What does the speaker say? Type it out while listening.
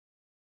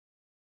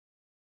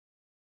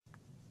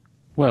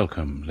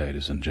Welcome,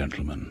 ladies and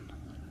gentlemen,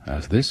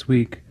 as this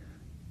week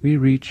we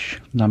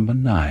reach number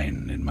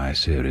 9 in my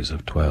series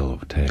of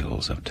 12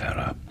 Tales of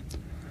Terror.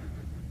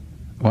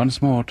 Once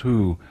more,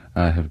 too,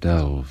 I have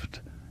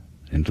delved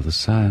into the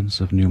science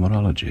of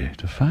numerology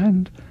to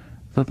find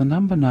that the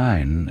number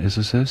 9 is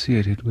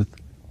associated with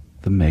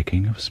the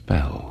making of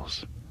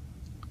spells.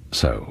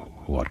 So,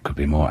 what could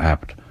be more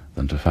apt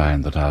than to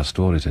find that our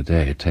story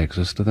today takes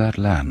us to that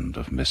land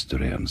of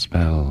mystery and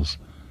spells,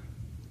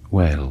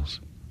 Wales.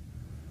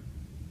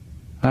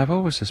 I've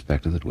always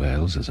suspected that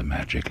Wales is a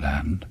magic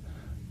land,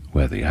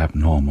 where the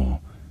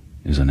abnormal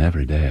is an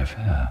everyday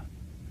affair.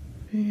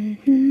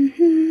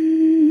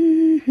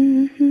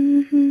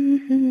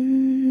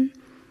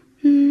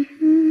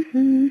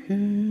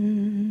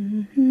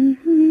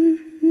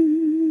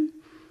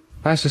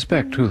 I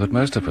suspect, too, that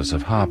most of us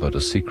have harboured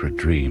a secret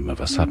dream of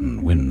a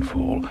sudden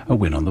windfall, a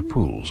win on the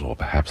pools, or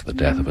perhaps the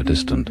death of a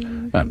distant,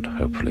 and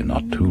hopefully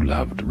not too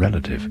loved,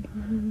 relative.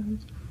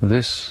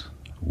 This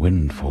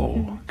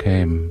windfall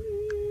came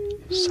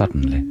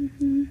suddenly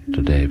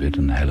to David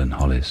and Helen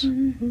Hollis.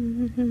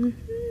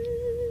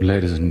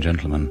 Ladies and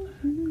gentlemen,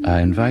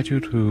 I invite you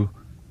to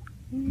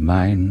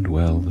mind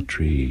well the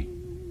tree.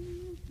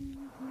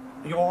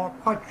 You're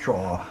quite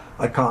sure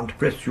I can't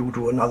press you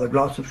to another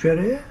glass of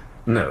sherry?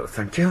 No,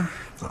 thank you.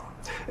 Oh.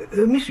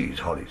 Mrs.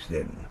 Hollis,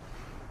 then.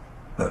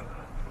 Oh.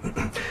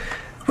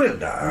 Well,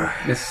 now...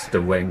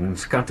 Mr.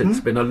 Wainscott,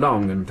 it's been a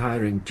long and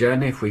tiring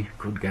journey, if we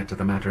could get to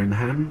the matter in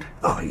hand.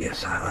 Oh,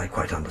 yes, I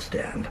quite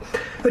understand.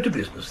 To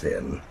business,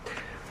 then.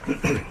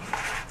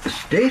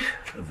 Estate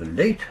of the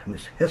late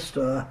Miss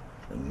Hester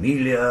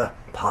Amelia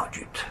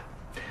Paget.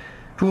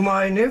 To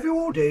my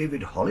nephew,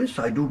 David Hollis,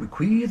 I do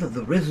bequeath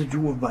the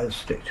residue of my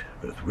estate,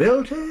 both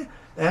realty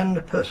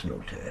and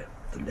personalty.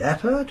 The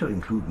latter to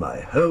include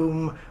my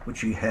home, which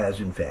he has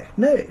in fact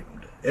named,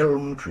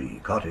 Elm Tree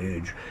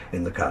Cottage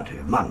in the county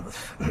of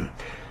Monmouth.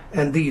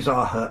 And these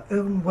are her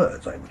own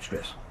words, I would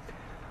stress.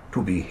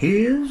 To be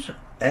his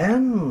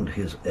and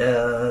his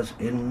heirs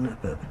in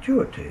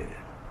perpetuity.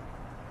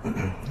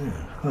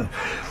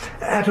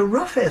 At a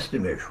rough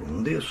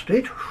estimation, the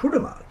estate should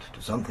amount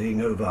to something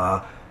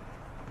over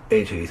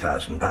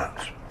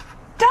 £80,000.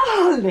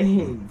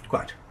 Darling!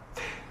 Quite.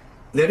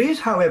 There is,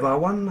 however,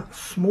 one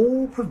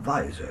small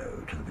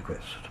proviso to the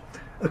bequest,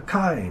 a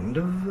kind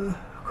of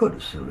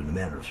codicil in a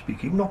manner of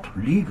speaking, not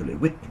legally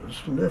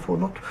witnessed and therefore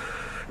not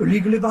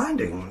legally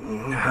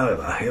binding.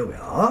 However, here we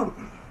are.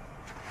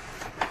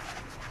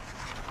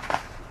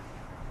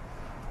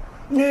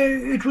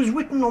 It was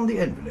written on the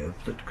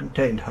envelope that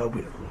contained her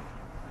will.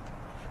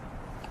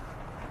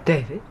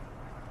 David?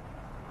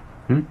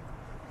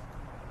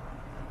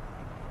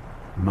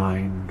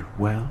 Mind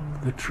well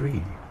the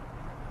tree.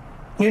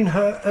 In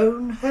her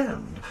own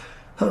hand,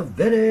 her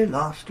very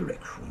last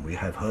direction. We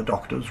have her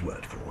doctor's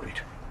word for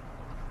it.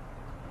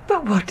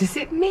 But what does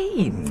it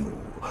mean?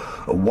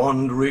 A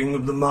wandering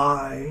of the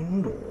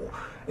mind, or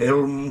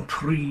Elm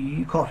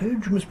Tree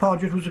Cottage. Miss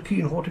Paget was a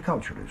keen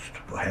horticulturist.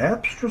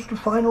 Perhaps just a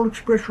final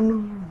expression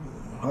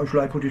of, how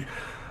shall I put it,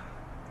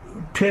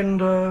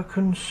 tender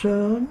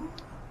concern?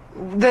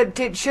 That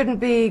it shouldn't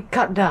be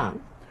cut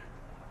down?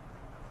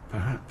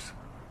 Perhaps.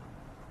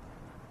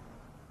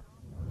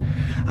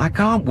 I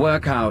can't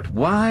work out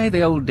why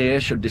the old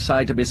dear should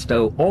decide to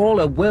bestow all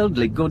her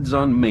worldly goods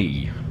on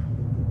me.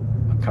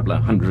 A couple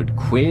of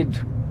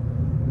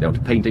 £100. The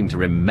odd painting to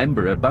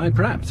remember her by,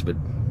 perhaps, but...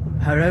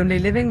 Her only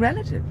living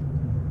relative.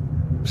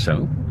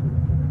 So?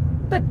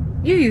 But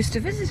you used to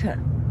visit her.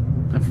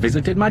 I've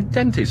visited my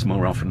dentist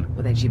more often.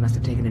 Well, then she must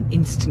have taken an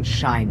instant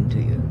shine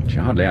to you. She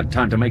hardly had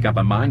time to make up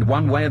her mind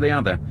one way or the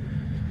other.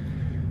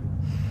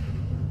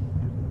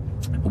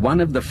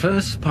 One of the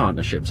first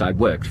partnerships I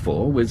worked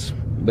for was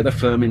with a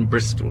firm in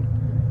Bristol.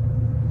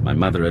 My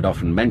mother had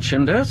often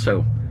mentioned her,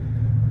 so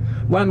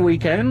one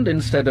weekend,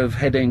 instead of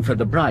heading for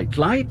the bright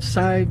lights,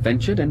 I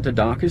ventured into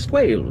darkest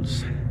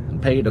Wales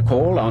and paid a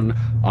call on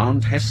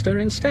Aunt Hester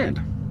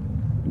instead.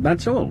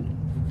 That's all.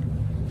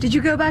 Did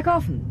you go back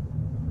often?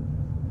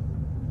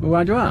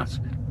 Why'd you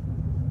ask?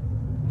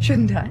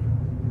 Shouldn't I?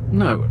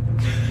 No,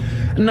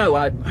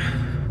 I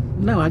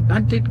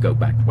did go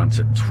back once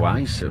or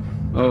twice.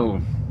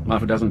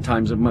 Half a dozen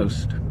times at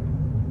most.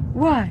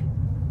 Why?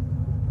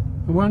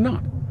 Why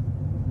not?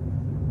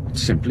 It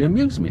simply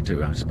amused me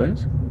to, I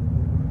suppose.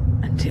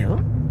 Until?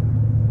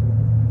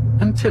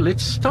 Until it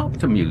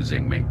stopped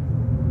amusing me.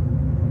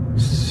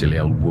 Silly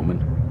old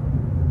woman.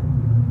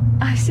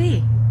 I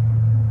see.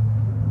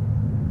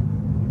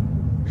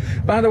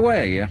 By the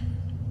way,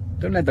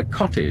 don't let the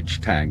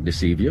cottage tag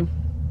deceive you.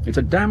 It's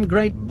a damn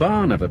great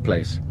barn of a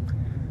place.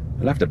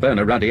 We'll have to burn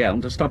a ruddy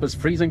elm to stop us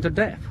freezing to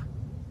death.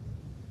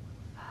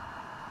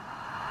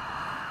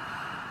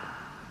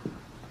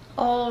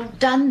 All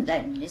done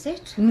then, is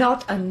it?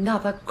 Not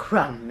another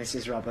crumb,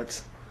 Mrs.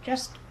 Roberts.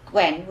 Just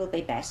Gwen will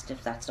be best,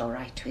 if that's all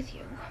right with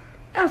you.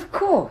 Of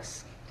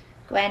course.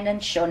 Gwen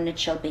and Shun it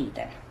shall be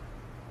then.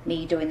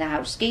 Me doing the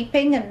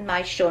housekeeping and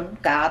my Shun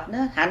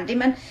gardener,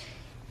 handyman.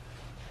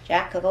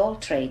 Jack of all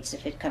trades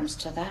if it comes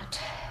to that.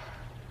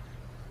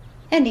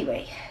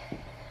 Anyway,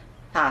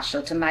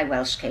 Partial to my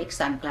Welsh cakes,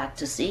 I'm glad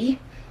to see.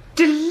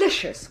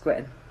 Delicious,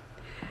 Gwen.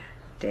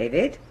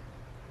 David?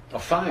 Oh,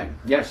 fine.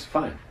 Yes,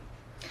 fine.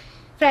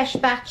 Fresh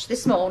batch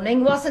this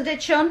morning, wasn't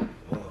it, Sean?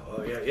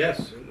 Oh, yeah,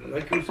 yes,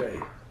 like you say.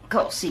 Of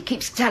course, he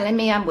keeps telling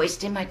me I'm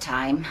wasting my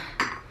time.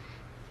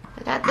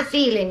 But I had the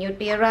feeling you'd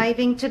be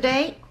arriving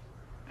today.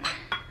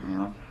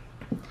 Well,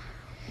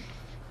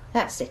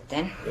 that's it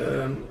then.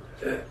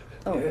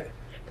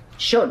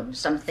 Sean,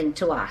 something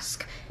to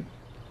ask.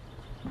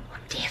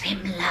 Did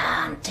him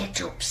learn to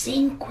do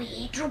sy'n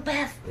gweud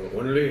rhywbeth?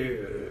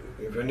 Only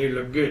if any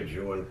luggage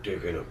you want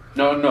taken up.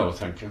 No,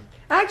 thank you.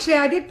 Actually,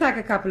 I did pack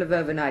a couple of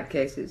overnight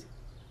cases.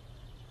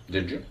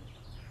 Did you?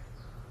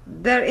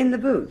 They're in the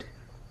boot.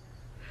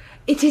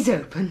 It is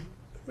open.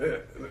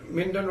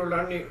 Mynd â nhw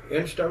lan I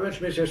un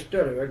stafell Miss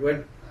Esther, if I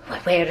went. Well,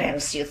 where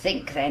else you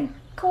think then?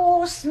 Of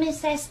course,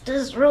 Miss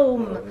Esther's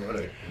room. All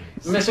right.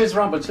 Mrs.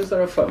 Roberts, is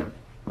there a phone?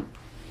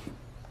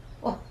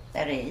 Oh,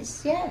 there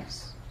is,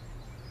 yes.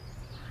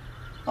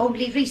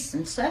 Only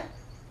recent, sir.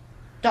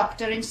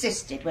 Doctor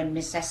insisted when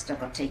Miss Esther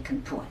got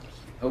taken poorly.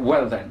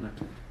 Well, then.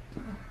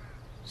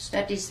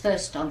 Studies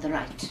first on the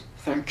right.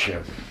 Thank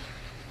you.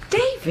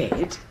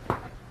 David?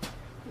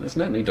 There's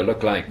no need to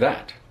look like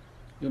that.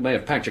 You may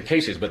have packed your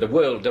cases, but the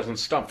world doesn't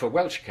stop for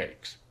Welsh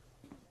cakes.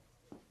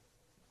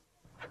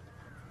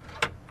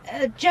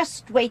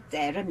 Just wait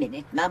there a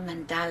minute, Mum,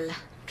 and I'll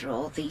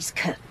draw these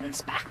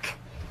curtains back.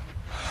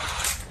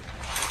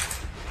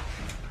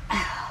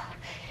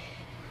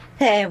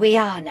 There we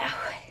are now.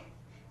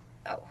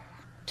 Oh,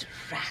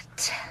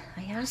 drat.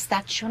 I asked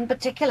that Sean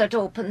particular to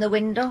open the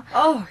window.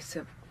 Oh, it's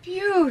a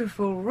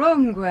beautiful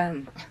room,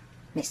 Gwen.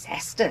 Miss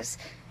Esther's.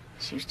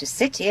 She used to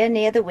sit here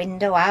near the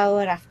window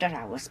hour after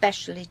hour,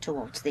 especially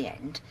towards the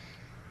end.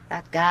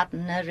 That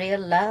garden a real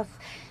love.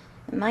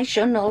 My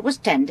Sean always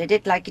tended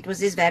it like it was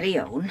his very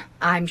own.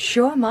 I'm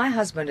sure my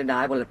husband and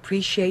I will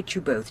appreciate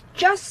you both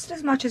just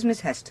as much as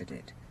Miss Hester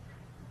did.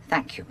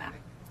 Thank you, Mum.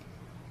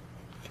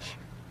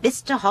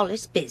 Mr.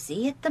 Hollis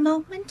busy at the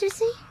moment, is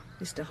he?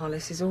 Mr.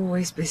 Hollis is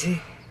always busy.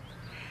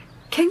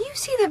 Can you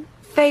see the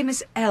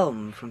famous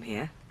elm from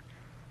here?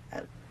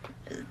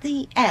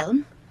 The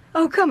elm?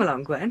 Oh, come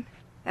along, Gwen.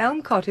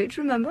 Elm Cottage,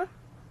 remember?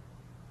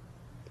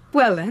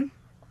 Well, then.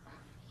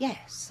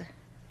 Yes.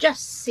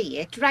 Just see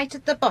it, right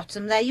at the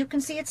bottom there. You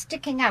can see it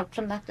sticking out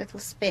from that little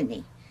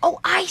spinney. Oh,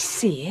 I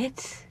see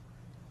it.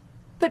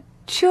 But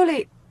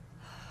surely...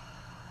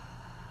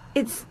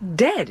 It's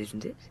dead,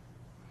 isn't it?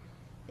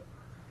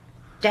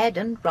 Dead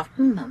and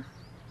rotten, Mum.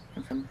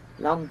 From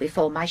long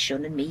before my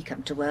Sean and me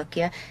come to work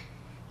here.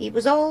 He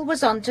was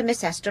always on to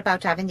Miss Esther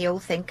about having the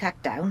old thing cut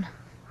down.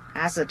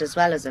 Hazard as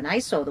well as an I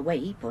saw the way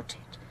he put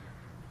it.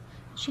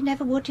 She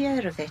never would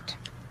hear of it.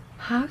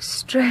 How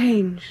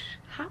strange.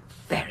 How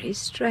very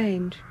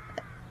strange.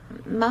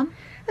 Mum?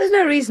 There's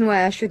no reason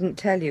why I shouldn't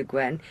tell you,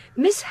 Gwen.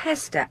 Miss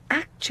Hester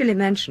actually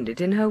mentioned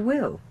it in her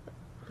will.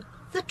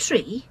 The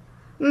tree?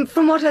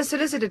 From what her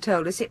solicitor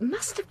told us, it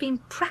must have been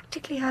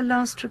practically her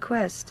last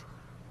request.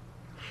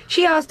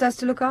 She asked us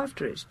to look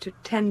after it, to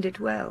tend it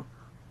well.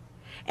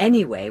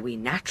 Anyway, we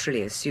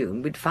naturally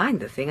assumed we'd find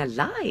the thing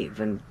alive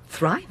and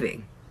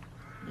thriving.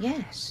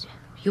 Yes,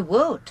 you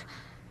would.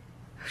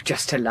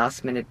 Just a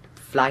last-minute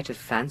flight of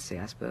fancy,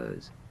 I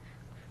suppose.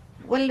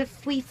 Well,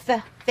 if we've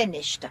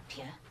finished up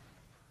here.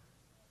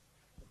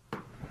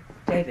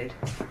 David,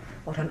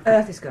 what on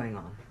earth is going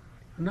on?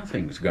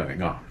 Nothing's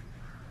going on.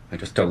 I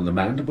just told the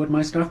man to put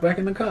my stuff back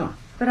in the car.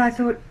 But I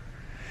thought...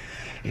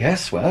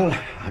 Yes, well,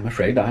 I'm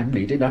afraid I'm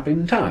needed up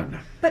in town.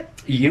 But...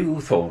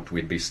 You thought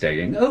we'd be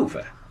staying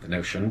over. The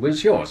notion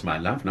was yours, my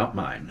love, not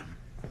mine.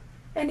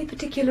 Any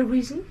particular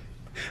reason?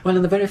 Well,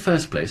 in the very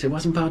first place, it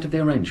wasn't part of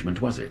the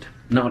arrangement, was it?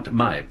 Not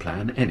my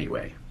plan,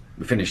 anyway.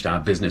 We finished our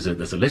business at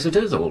the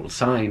solicitor's, all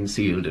signed,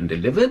 sealed, and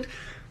delivered.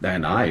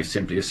 Then I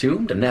simply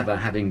assumed, never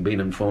having been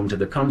informed to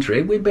the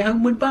contrary, we'd be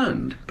homeward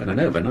bound. But an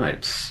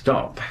overnight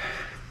stop.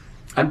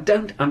 I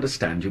don't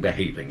understand you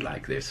behaving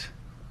like this.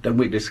 Don't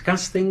we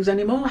discuss things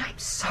anymore? I'm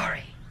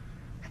sorry.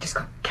 I just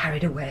got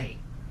carried away.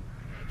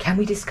 Can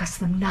we discuss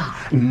them now?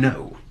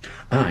 No.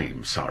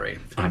 I'm sorry.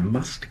 I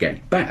must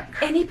get back.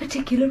 Any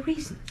particular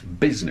reason?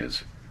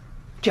 Business.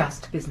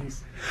 Just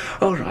business.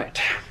 All right.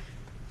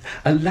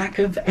 A lack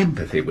of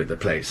empathy with the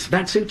place.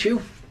 That suit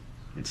you?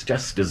 It's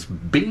just as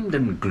beamed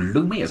and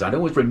gloomy as I'd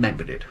always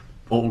remembered it.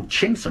 All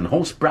chintz and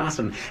horse brass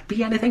and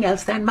be anything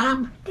else then,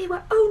 Mum? They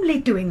were only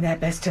doing their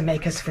best to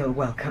make us feel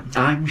welcome.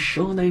 I'm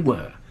sure they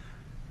were.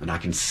 And I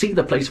can see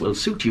the place will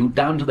suit you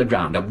down to the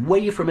ground,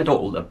 away from it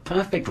all, the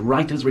perfect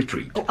writer's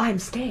retreat. Oh, I'm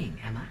staying,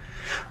 am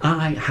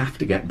I? I have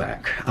to get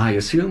back. I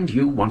assumed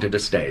you wanted to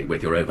stay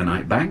with your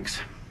overnight bags.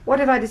 What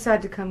if I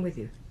decide to come with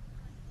you?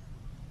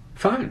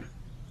 Fine.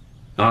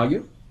 Are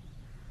you?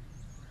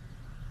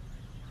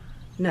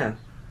 No.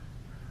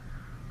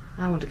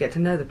 I want to get to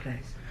know the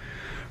place.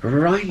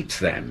 Right,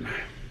 then.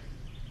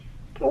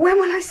 When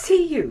will I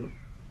see you?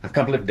 A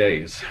couple of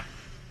days.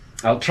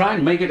 I'll try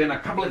and make it in a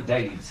couple of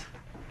days.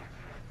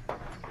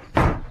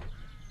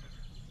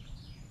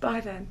 Bye,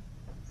 then.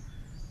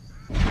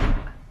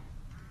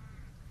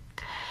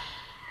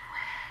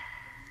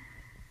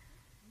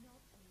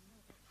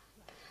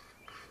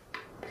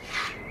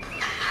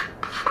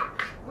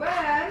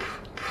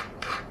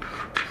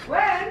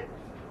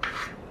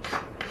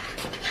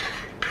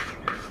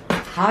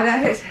 Hard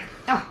at it.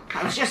 Oh,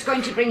 I was just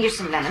going to bring you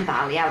some lemon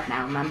barley out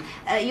now, Mum.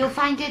 You'll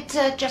find it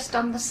just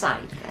on the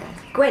side there.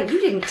 Gwen, you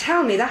didn't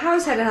tell me the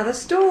house had another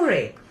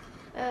story.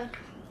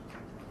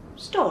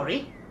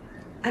 Story?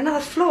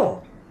 Another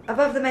floor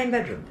above the main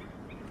bedroom.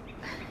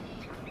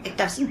 It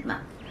doesn't,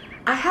 Mum.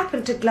 I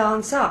happened to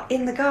glance up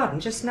in the garden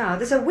just now.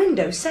 There's a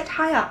window set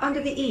high up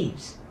under the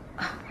eaves.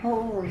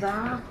 Oh,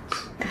 that.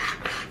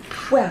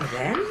 Well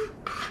then,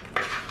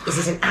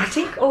 is it an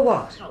attic or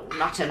what? Oh,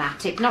 not an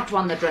attic, not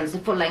one that runs the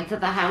full length of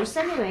the house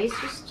anyway. It's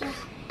just,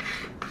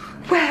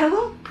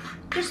 Well?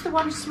 just the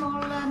one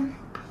small,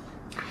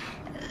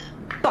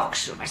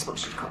 box room, I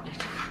suppose you'd call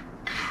it.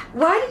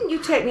 Why didn't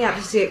you take me up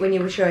to see it when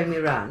you were showing me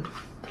around?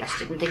 Just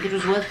didn't think it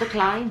was worth the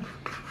climb.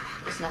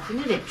 There's nothing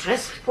of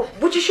interest. Well,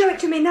 would you show it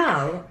to me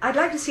now? I'd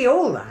like to see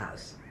all the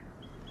house.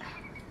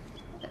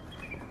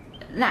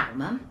 Now,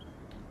 Mum?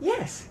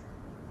 Yes.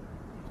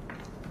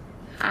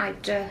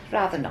 I'd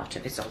rather not,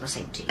 if it's all the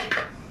same to you.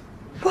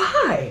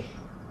 Why?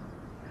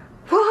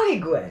 Why,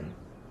 Gwen?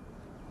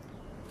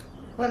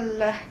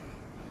 Well,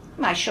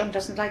 my son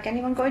doesn't like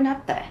anyone going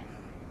up there.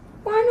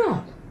 Why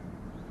not?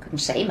 Couldn't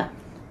say, Mum.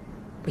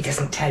 He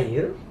doesn't tell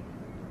you.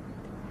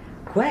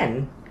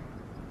 Gwen?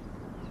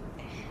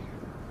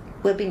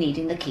 We'll be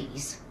needing the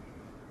keys.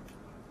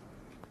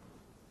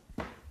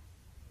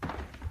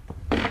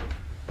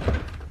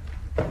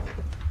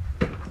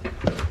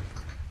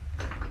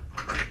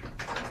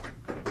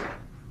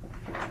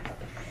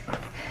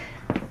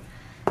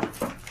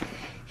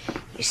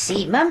 You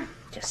see, Mum,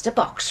 just a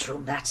box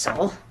room, that's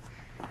all.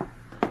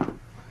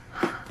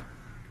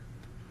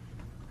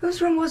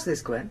 Whose room was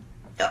this, Gwen?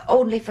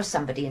 Only for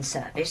somebody in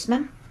service,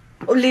 Mum.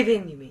 Oh, live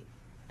in, you mean?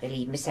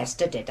 Believe Miss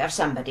Esther did have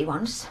somebody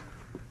once.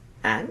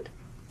 And?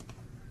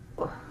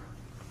 Oh,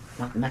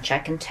 not much I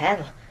can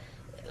tell.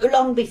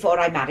 Long before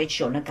I married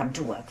Sean and come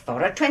to work for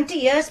her. 20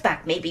 years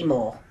back, maybe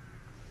more.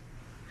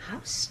 How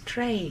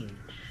strange.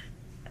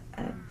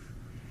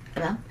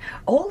 Well,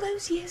 All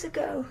those years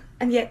ago,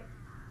 and yet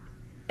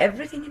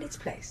everything in its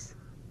place.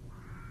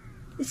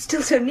 It's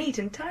still so neat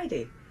and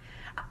tidy.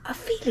 A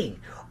feeling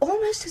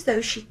almost as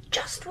though she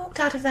just walked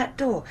out of that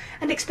door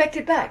and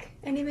expected back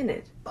any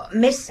minute.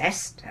 Miss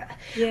Esther,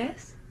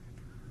 Yes?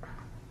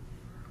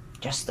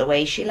 just the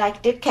way she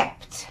liked it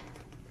kept.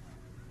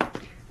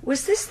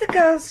 Was this the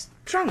girl's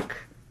trunk,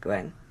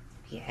 Gwen?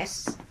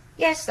 Yes,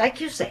 yes, like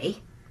you say.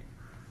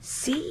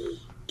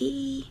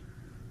 C-E-I-N?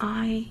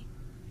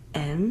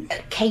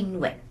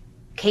 Cainwen.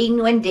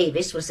 Cainwen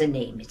Davis was the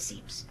name, it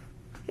seems.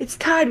 It's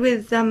tied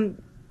with,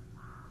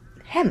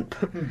 hemp.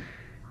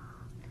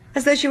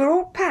 As though she were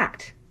all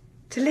packed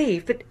to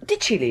leave. But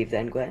did she leave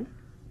then, Gwen?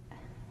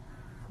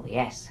 Oh,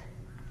 yes.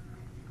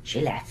 She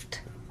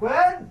left.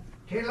 Gwen,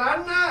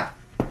 Tilanna,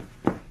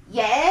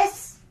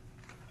 Yes?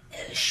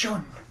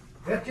 Sean.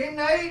 beth i'n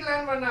neud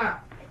lan fyna?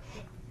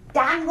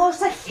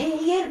 Dangos y lle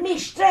i'r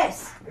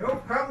mistress.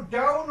 You come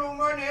down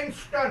woman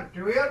instant, do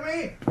you hear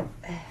me?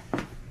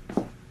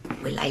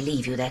 Will I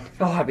leave you then?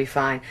 Oh, I'll be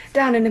fine.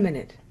 Down in a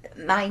minute.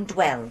 Mind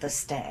well the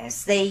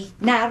stairs. They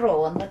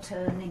narrow on the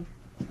turning.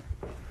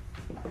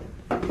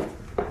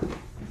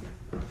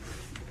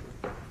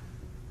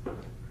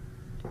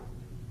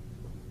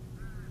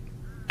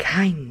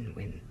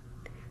 Cainwen.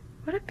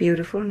 What a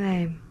beautiful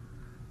name.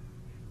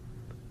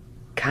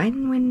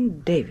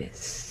 Cainwen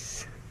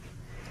Davis.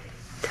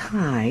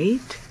 Tied,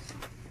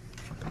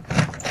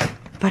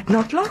 but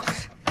not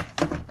locked.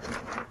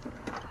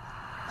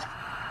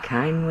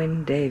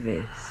 Cainwen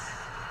Davis.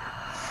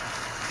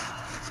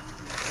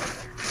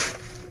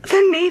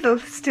 The needle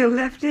still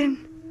left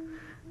in.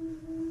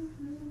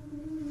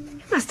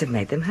 She must have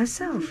made them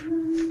herself.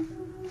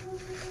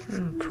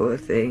 Oh, poor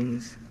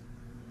things.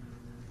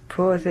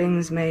 Poor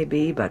things may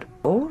be, but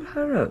all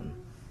her own.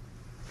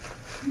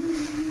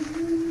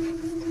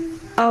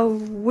 A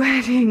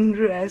wedding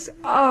dress,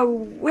 a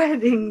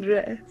wedding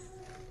dress.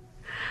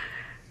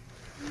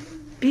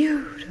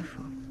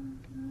 Beautiful.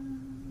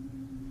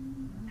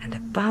 And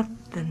about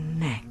the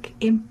neck,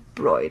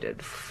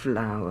 embroidered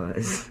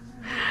flowers.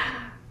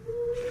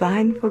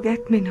 Fine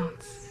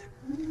forget-me-nots.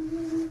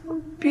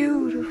 Oh,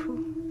 beautiful.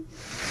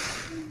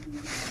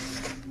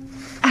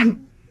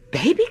 And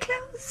baby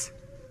clothes?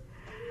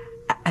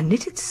 A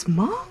knitted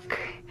smock?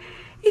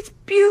 It's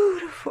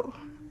beautiful.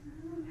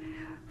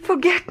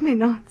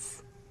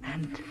 Forget-me-nots.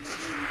 And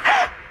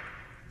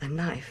a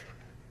knife.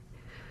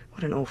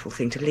 What an awful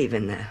thing to leave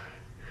in there.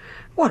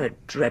 What a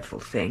dreadful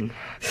thing.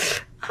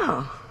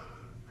 Oh.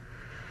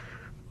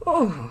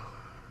 Oh.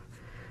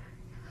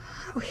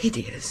 How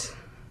hideous.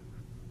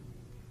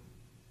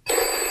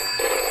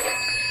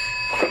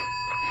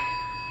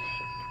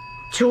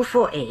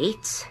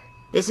 $248.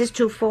 This is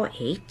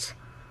 248.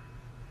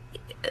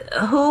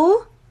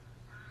 Who?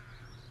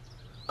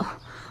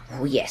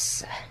 Oh, yes,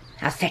 sir.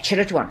 I'll fetch her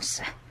at once,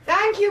 sir.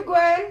 Thank you,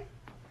 Gwen.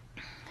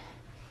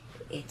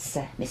 It's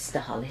Mr.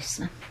 Hollis,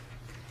 ma'am.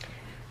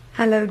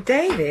 Hello,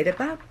 David.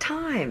 About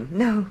time.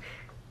 No,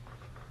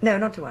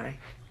 not to worry.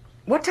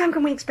 What time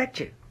can we expect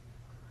you?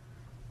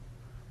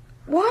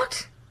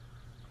 What?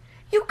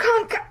 You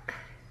can't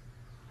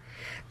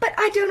But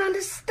I don't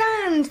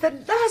understand. The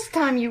last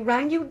time you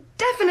rang, you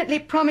definitely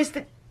promised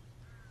that...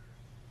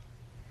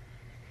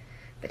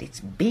 But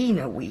it's been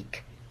a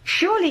week.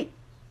 Surely...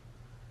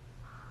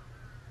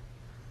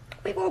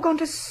 We've all gone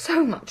to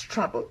so much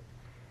trouble.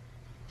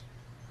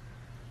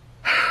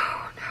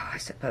 Oh, no, I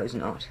suppose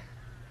not.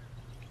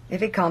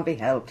 If it can't be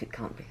helped, it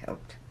can't be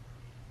helped.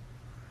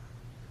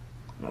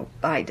 Oh,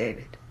 bye,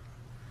 David.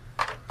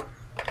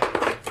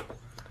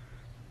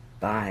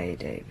 Bye,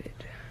 David.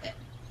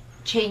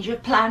 Change your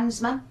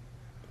plans, Mum?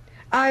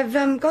 I've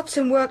got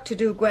some work to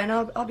do, Gwen.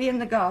 I'll be in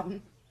the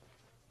garden.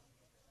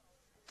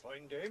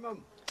 Fine day,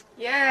 Mum.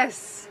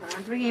 Yes,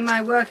 I'm bringing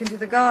my work into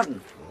the garden.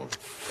 Oh,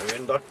 there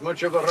ain't that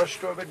much of a rush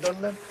to have it done,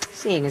 then?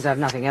 Seeing as I've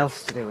nothing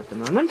else to do at the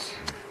moment.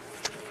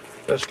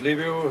 Just leave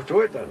you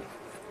to it, then.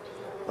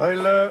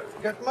 I'll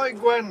get my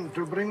Gwen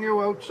to bring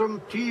you out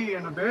some tea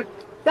in a bit.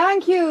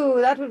 Thank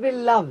you. That would be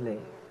lovely.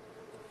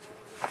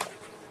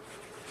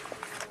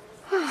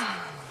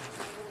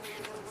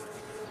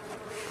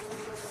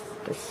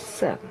 The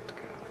servant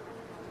girl.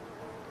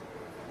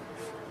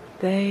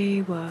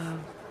 They were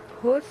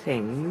poor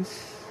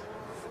things,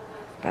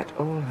 but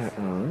all her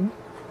own.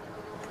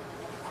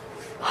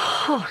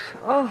 Hot.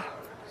 Oh,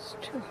 it's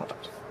too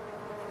hot.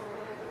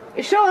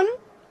 Sean,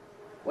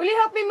 will you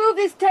help me move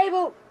this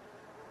table?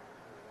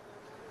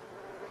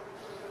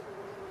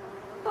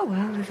 Oh,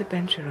 well, there's a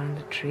bench around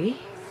the tree.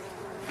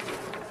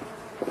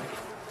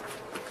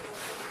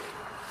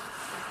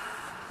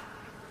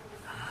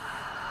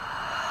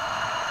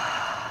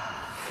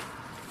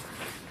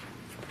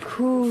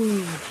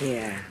 Cool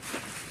here.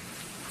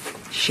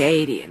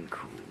 Shady and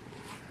cool.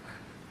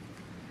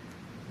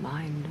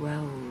 Mind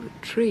well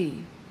the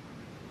tree.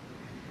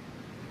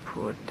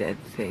 Poor dead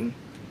thing.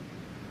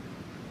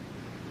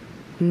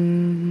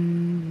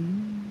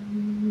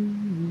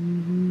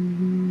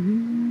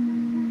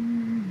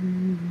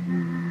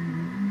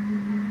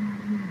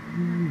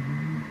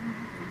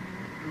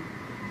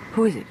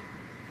 Who is it?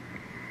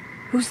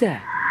 Who's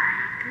there?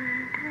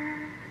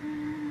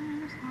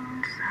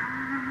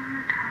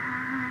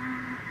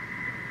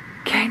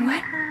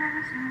 Kenwyn?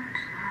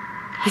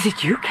 Is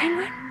it you,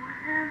 Kenwyn?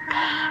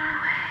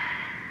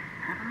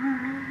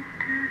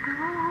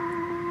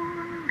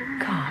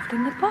 Carved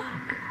in the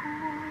bark.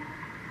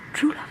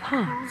 True love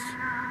hearts.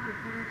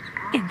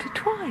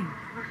 Intertwined.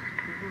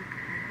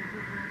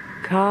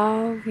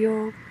 Carve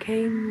your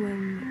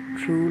Kenwyn,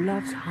 true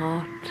love's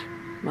heart,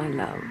 my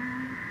love.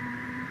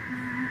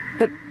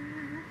 But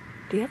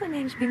the other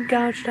name's been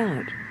gouged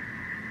out.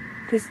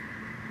 There's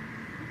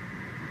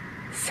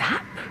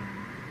sap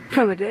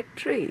from a dead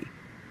tree.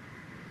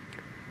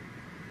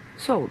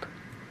 Salt.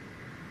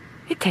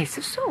 It tastes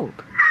of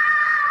salt.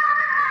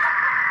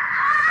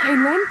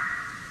 Kenwyn?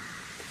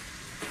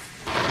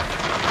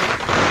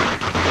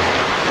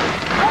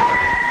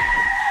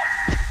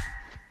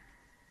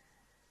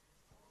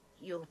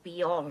 You'll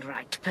be all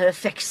right.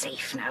 Perfect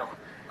safe now.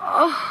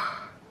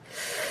 Oh,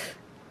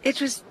 it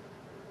was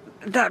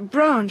that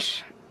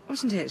branch,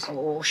 wasn't it?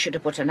 Oh, should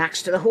have put an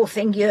axe to the whole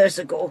thing years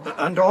ago.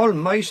 And all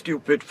my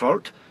stupid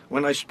fault.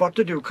 When I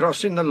spotted you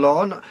crossing the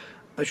lawn,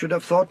 I should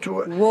have thought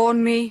to...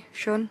 Warn me,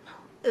 Sean.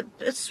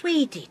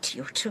 Sweetie,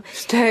 you two.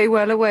 Stay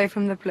well away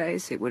from the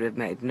place. It would have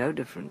made no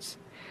difference.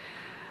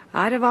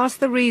 I'd have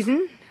asked the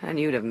reason, and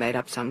you'd have made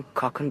up some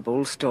cock and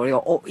bull story,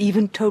 or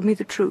even told me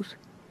the truth.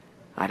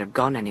 I'd have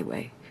gone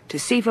anyway, to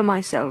see for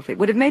myself. It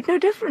would have made no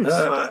difference.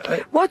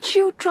 What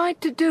you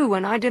tried to do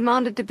when I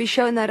demanded to be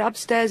shown that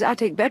upstairs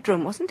attic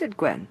bedroom, wasn't it,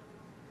 Gwen?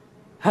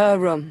 Her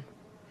room.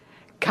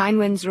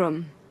 Kenwyn's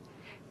room.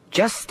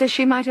 Just as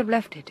she might have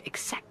left it,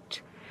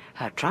 except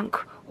her trunk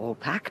all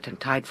packed and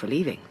tied for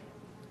leaving.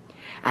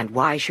 And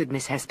why should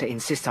Miss Hester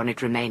insist on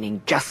it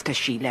remaining just as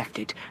she left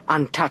it,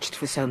 untouched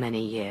for so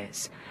many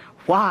years?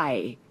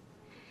 Why?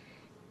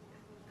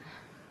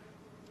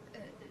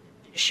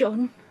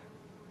 Sean?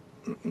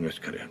 Yes,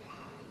 carry on.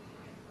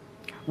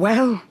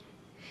 Well?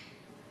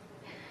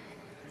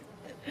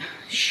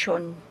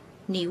 Sean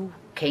knew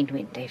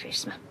Kenwyn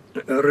Davies, ma'am.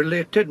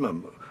 Related,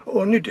 ma'am.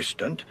 Only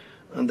distant.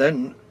 And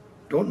then,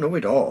 don't know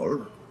it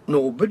all.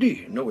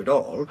 Nobody know it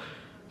all.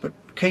 But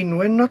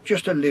Kenwyn not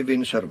just a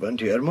living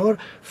servant here, more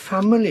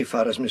family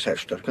far as Miss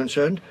Hester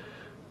concerned.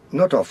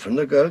 Not often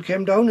the girl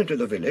came down into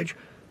the village,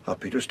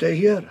 happy to stay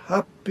here,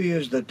 happy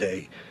as the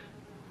day.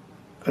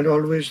 And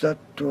always that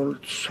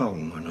old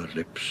song on her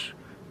lips.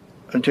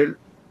 Until...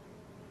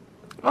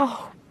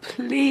 Oh,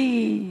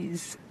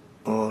 please.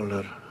 all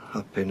her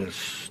happiness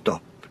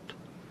stopped.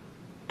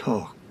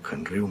 Talk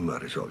and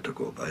rumour is all to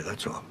go by,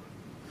 that's all.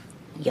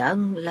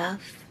 Young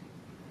love,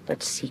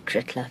 but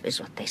secret love is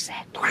what they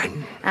said.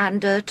 When?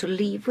 And to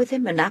leave with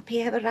him and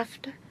happy ever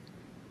after.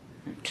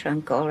 A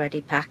trunk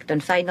already packed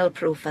and final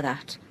proof of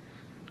that.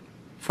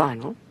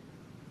 Final?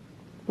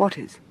 What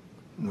is?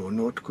 No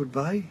note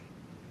goodbye.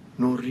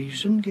 No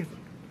reason given.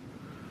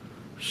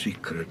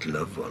 Secret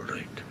love, all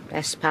right.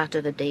 Best part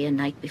of the day and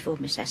night before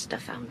Miss Hester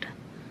found her.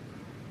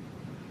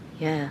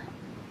 Yeah.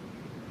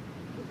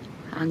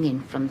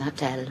 Hanging from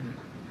that elm.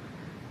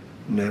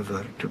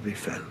 Never to be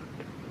felt.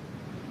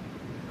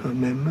 her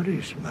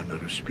memory's manner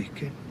of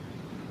speaking.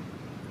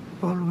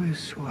 Always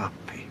so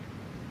happy,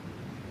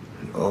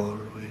 and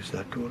always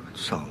that old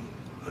song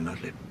on her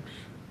lips.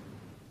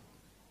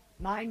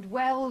 Mind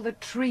well the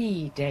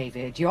tree,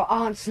 David. Your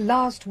aunt's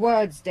last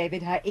words,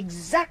 David, her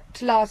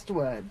exact last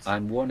words.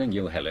 I'm warning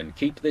you, Helen.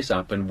 Keep this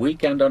up, and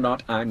weekend or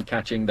not, I'm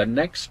catching the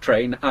next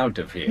train out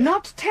of here.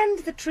 Not tend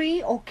the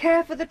tree or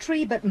care for the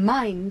tree, but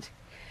mind.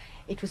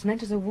 It was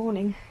meant as a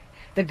warning.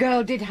 The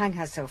girl did hang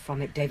herself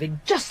from it, David,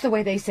 just the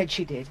way they said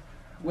she did.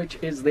 Which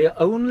is the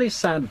only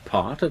sad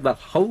part of the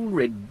whole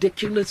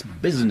ridiculous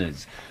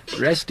business. The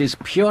rest is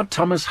pure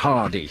Thomas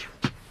Hardy.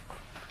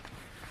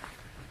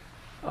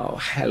 Oh,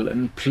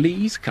 Helen,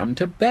 please come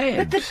to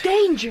bed. But the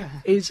danger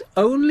is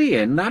only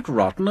in that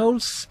rotten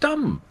old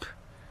stump.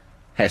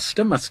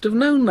 Hester must have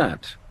known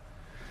that.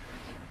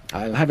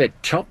 I'll have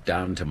it chopped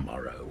down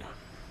tomorrow.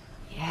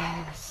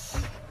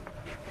 Yes.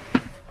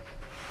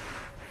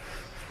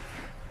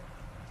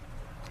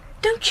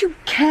 Don't you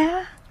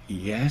care?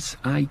 Yes,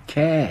 I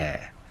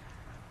care.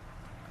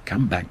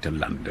 Come back to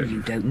London.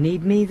 You don't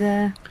need me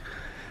there.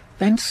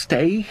 Then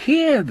stay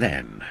here,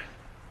 then.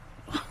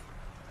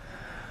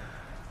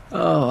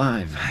 Oh,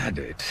 I've had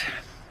it.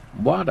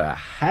 What a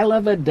hell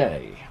of a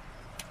day.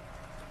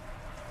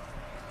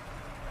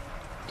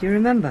 Do you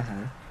remember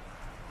her?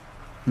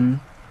 Hmm?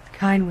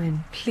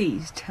 Kynwyn,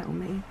 please tell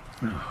me.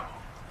 Oh.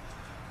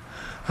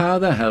 How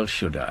the hell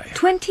should I?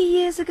 20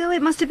 years ago?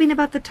 It must have been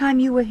about the time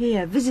you were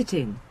here,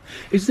 visiting.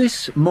 Is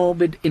this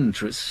morbid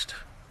interest,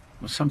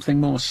 or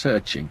something more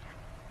searching?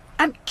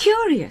 I'm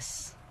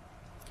curious.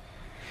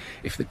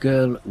 If the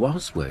girl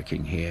was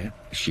working here,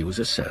 she was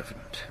a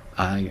servant.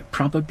 I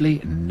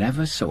probably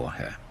never saw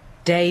her.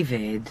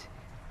 David.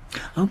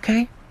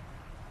 Okay.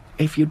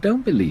 If you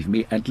don't believe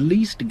me, at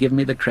least give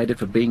me the credit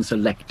for being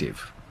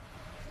selective.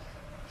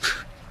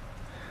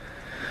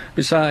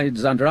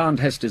 Besides, under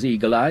Aunt Hester's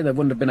eagle eye, there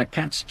wouldn't have been a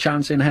cat's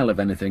chance in hell of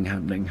anything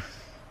happening.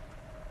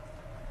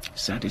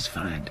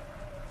 Satisfied.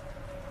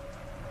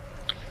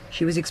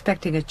 She was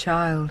expecting a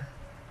child.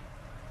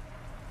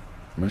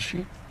 Was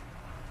she?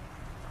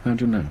 How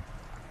do you know?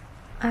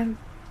 I'm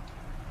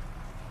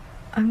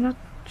not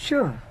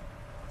sure.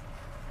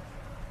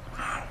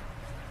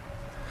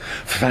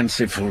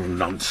 Fanciful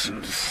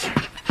nonsense.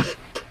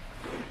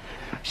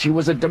 She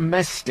was a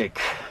domestic,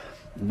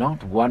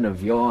 not one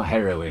of your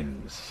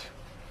heroines.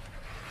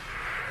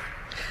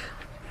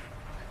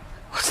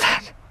 What's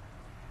that?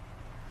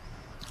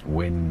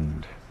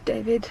 Wind.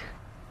 David.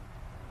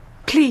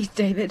 Please,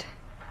 David.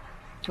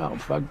 Oh,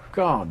 for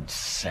God's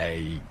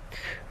sake.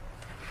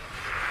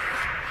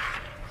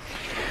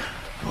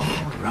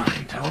 All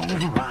right,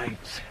 all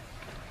right.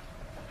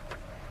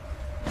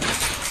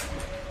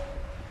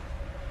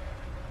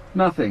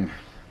 Nothing.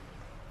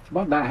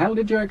 What the hell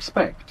did you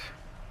expect?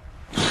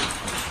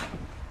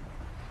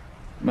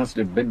 Must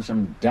have been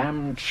some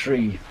damn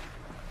tree.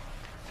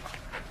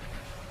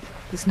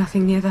 There's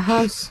nothing near the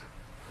house.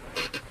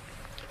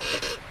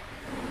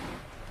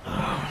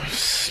 Oh,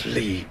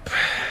 sleep.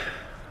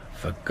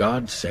 For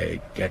God's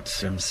sake, get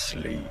some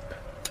sleep.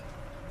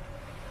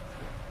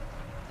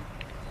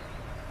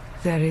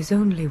 There is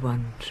only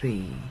one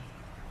tree.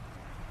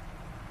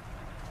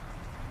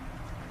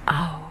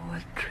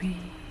 Our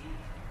tree.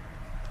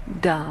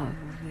 Dove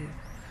with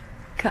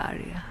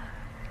Cariat.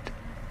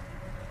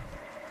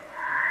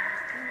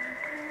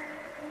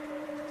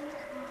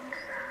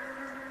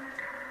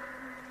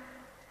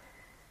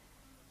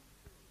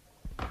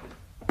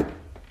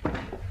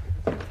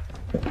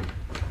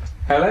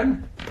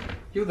 Helen?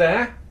 You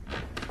there?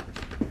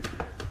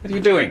 What are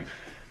you doing?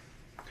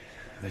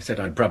 They said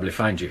I'd probably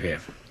find you here.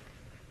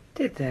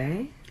 Did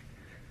they?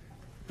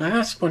 I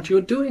asked what you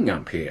were doing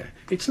up here.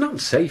 It's not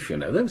safe, you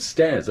know. Those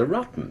stairs are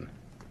rotten.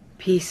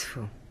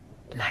 Peaceful.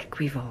 Like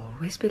we've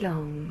always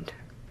belonged.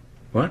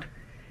 What?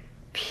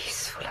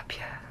 Peaceful up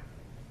here.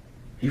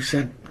 You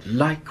said,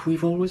 like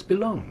we've always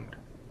belonged.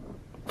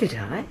 Did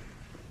I?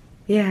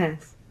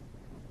 Yes.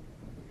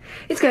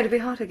 It's going to be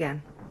hot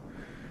again.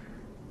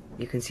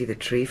 You can see the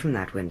tree from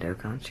that window,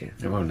 can't you?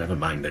 Oh, never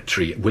mind the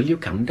tree. Will you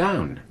come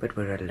down? But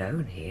we're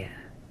alone here.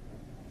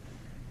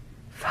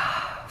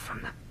 Far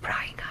from the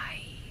prying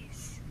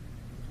eyes.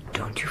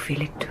 Don't you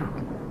feel it too?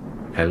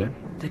 Helen?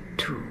 The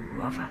two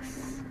of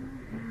us.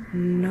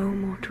 No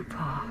more to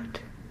part.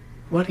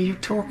 What are you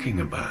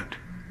talking about?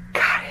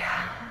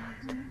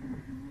 Cariat.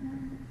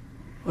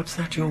 What's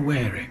that you're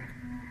wearing?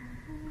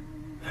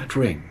 That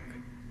ring?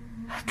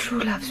 A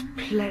true love's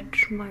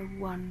pledge, my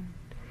one,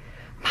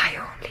 my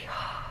only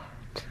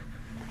heart.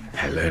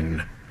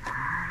 Helen.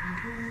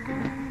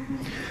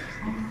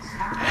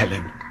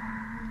 Helen.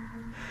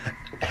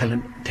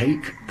 Helen,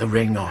 take the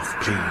ring off,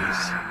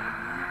 please.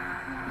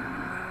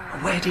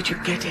 Where did you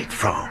get it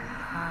from?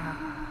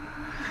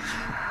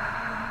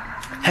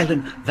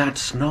 Helen,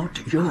 that's not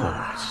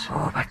yours.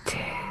 Oh, but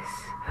 'tis.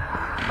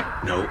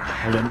 No,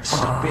 Helen,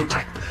 stop it.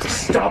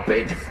 Stop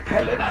it,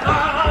 Helen.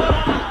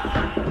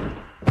 Ah!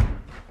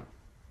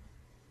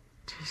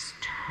 'Tis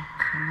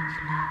token of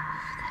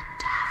love that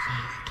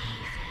David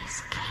gave his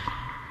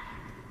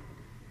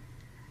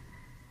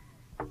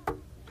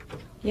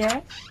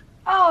Yes?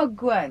 Oh,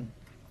 Gwen.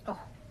 Oh,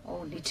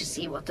 only to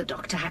see what the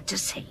doctor had to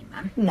say,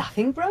 ma'am.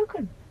 Nothing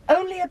broken.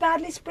 Only a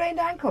badly sprained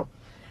ankle.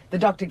 The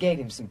doctor gave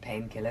him some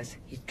painkillers.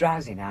 He's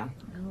drowsy now.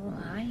 Oh,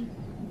 I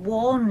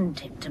warned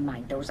him to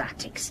mind those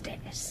attic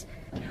stairs.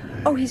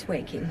 Oh, he's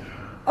waking.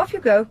 Off you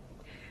go.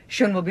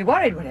 Shun will be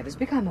worried whatever's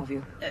become of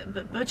you.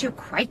 But you're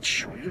quite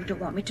sure you don't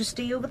want me to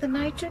stay over the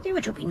night with you?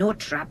 It'll be no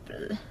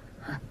trouble.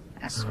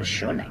 As for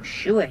Shun, I'm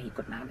sure he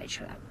could manage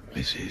without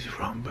me. Mrs.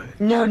 Romberg.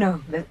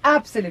 No, there's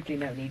absolutely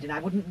no need, and I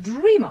wouldn't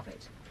dream of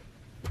it.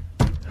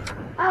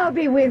 I'll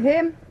be with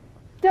him.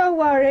 Don't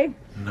worry.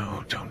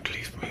 No, don't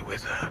leave me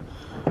with her.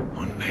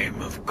 On the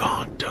name of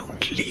God,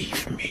 don't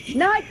leave me.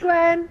 Night,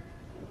 Gwen.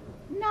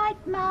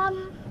 Night,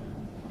 Mum.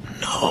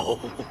 No.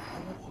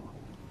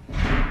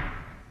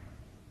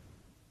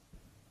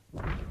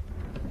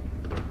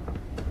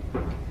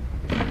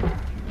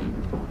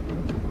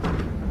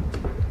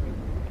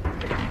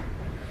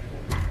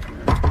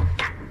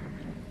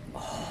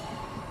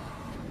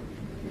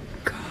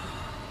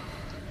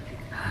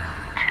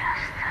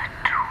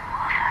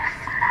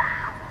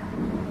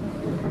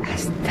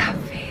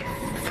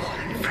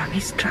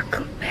 His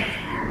truckle bed.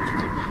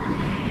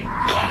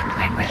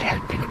 Gwen will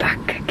help him back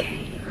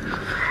again.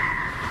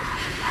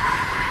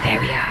 There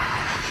we are.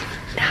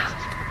 Now,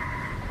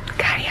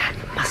 Cariad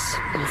must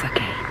move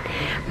again.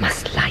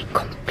 Must lie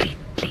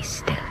completely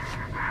still.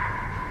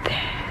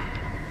 There.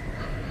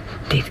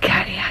 Did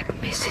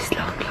Cariad miss his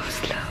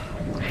long-lost love?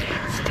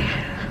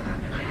 Still,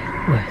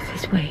 worth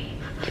his wait.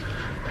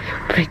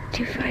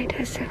 Prettified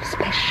herself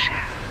special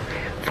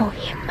for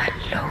him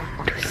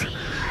alone to see.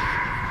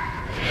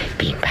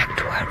 Been back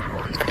to her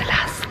room for the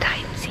last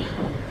time, see?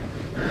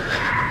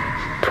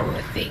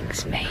 Poor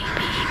things maybe,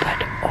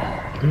 but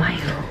all my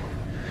own.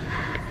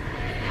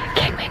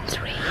 Kenwen's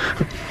ring,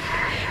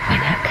 when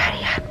her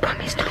Cariad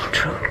promised to be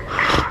true.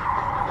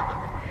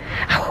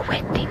 Our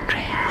wedding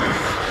dress,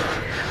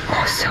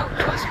 or so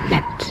 'twas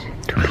meant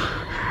to be.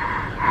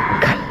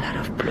 Color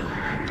of blue,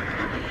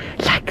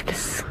 like the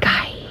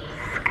sky.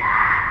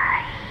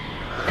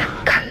 The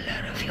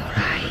color of your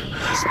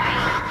eyes, my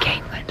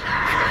Kenwen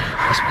love,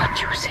 was what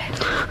you said.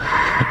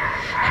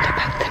 And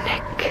about the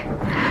neck,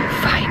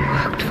 fine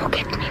worked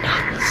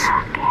forget-me-nots.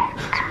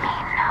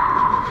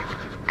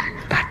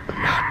 But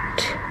not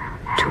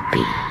to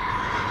be.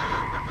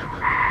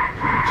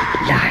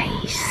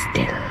 Lie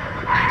still,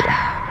 my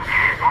love.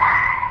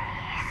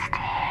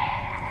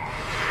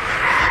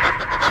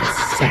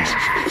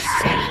 The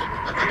same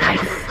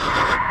life.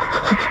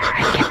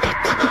 I kept it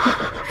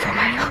for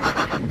my own.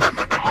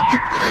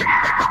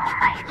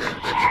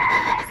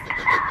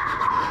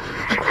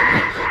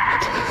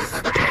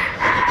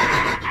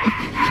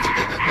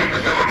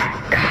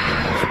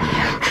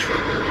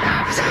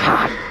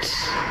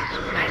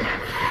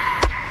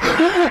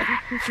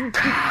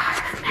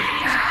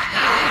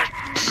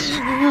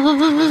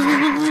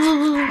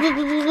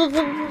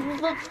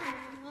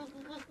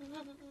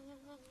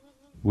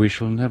 We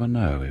shall never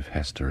know if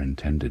Hester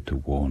intended to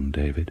warn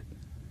David.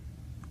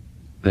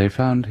 They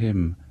found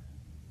him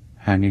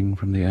hanging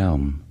from the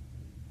elm,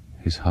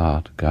 his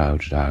heart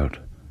gouged out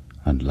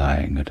and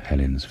lying at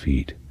Helen's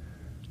feet.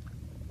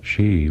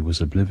 She was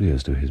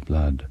oblivious to his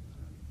blood,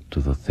 to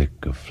the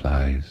thick of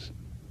flies.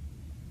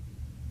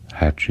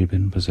 Had she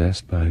been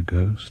possessed by a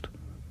ghost,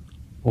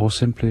 or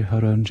simply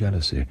her own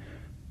jealousy?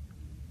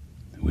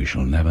 We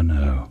shall never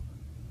know.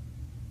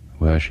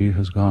 Where she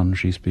has gone,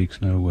 she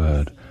speaks no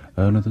word,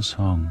 only the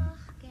song,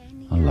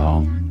 a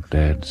long,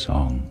 dead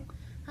song,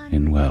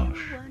 in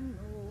Welsh.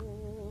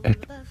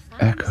 It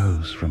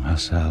echoes from her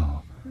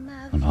cell,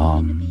 and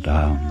on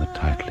down the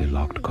tightly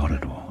locked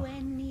corridor.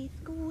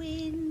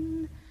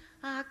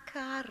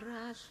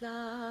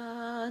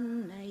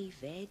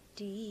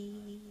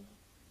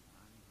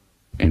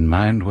 In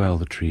Mindwell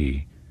the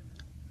Tree,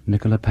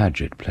 Nichola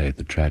Paget played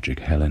the tragic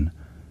Helen,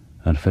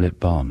 and Phillip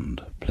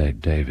Bond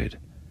played David.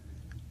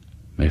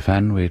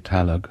 Myfanwy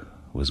Talog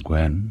was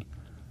Gwen,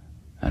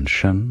 and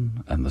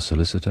Shun and the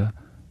solicitor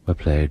were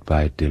played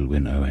by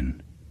Dillwyn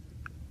Owen.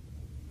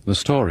 The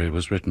story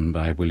was written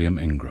by William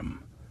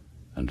Ingram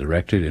and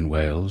directed in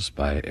Wales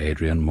by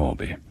Adrian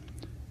Morby.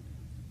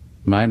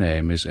 My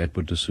name is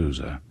Edward de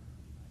Sousa,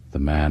 the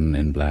Man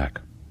in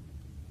Black,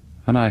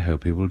 and I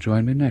hope you will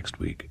join me next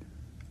week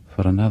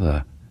for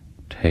another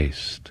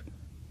taste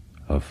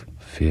of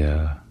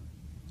Fear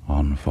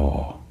on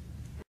 4.